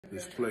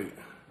this plate.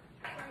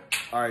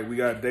 All right, we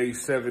got day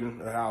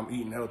 7 of how I'm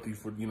eating healthy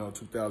for,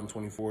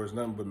 2024. It's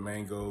nothing but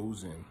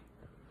mangoes and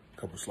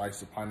a couple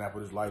slices of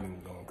pineapple. This lighting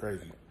is going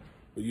crazy.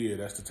 But yeah,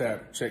 that's the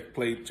tap. Check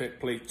plate,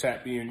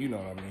 tap in. You know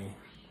what I mean.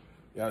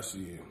 Y'all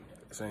see it.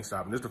 This ain't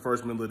stopping. This is the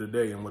first meal of the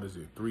day, and what is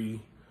it?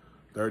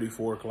 3:30,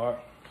 4 o'clock?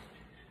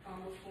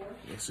 Almost 4.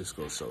 Let's just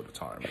go show the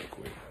time real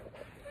quick.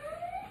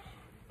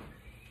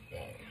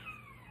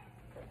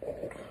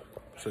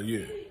 So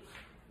yeah,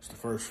 it's the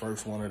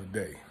first one of the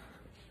day.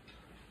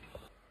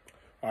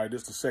 All right,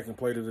 this is the second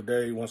plate of the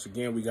day. Once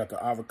again, we got the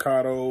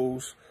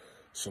avocados,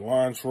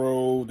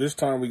 cilantro. This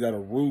time we got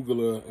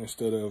arugula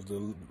instead of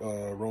the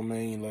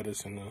romaine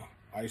lettuce and the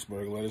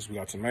iceberg lettuce. We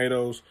got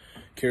tomatoes,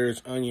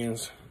 carrots,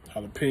 onions,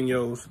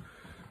 jalapenos.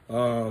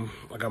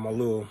 I got my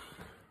little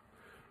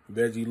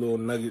veggie little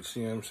nuggets,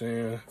 you know what I'm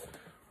saying?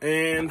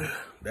 And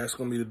that's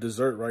gonna be the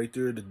dessert right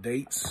there, the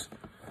dates.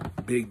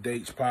 Big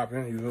dates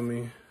popping, you feel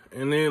me?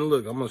 And then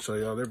look, I'm gonna show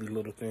y'all every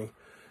little thing.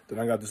 Then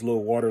I got this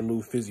little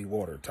Waterloo fizzy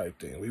water type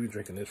thing. We've been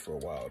drinking this for a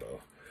while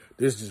though.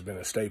 This has just been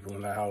a staple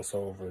in the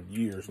household for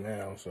years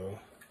now, so.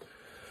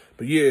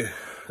 But yeah,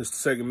 it's the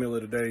second meal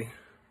of the day.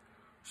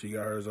 She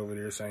got hers over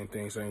there, same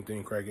thing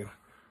cracking.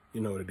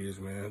 You know what it is,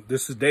 man.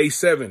 This is day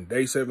 7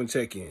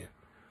 check-in.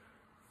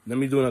 Let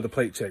me do another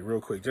plate check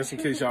real quick, just in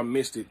case y'all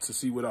missed it to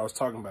see what I was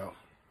talking about.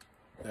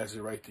 That's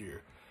it right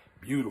there.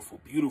 Beautiful,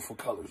 beautiful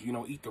colors.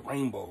 Eat the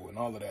rainbow and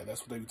all of that.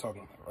 That's what they be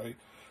talking about, right?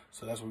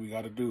 So that's what we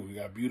got to do. We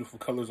got beautiful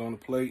colors on the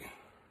plate.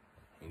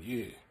 And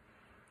yeah,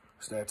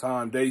 it's that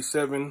time. Day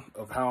 7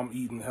 of how I'm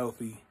eating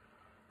healthy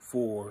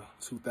for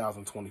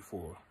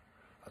 2024.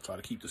 I try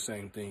to keep the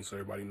same thing so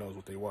everybody knows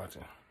what they're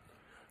watching.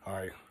 All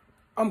right,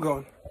 I'm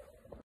going.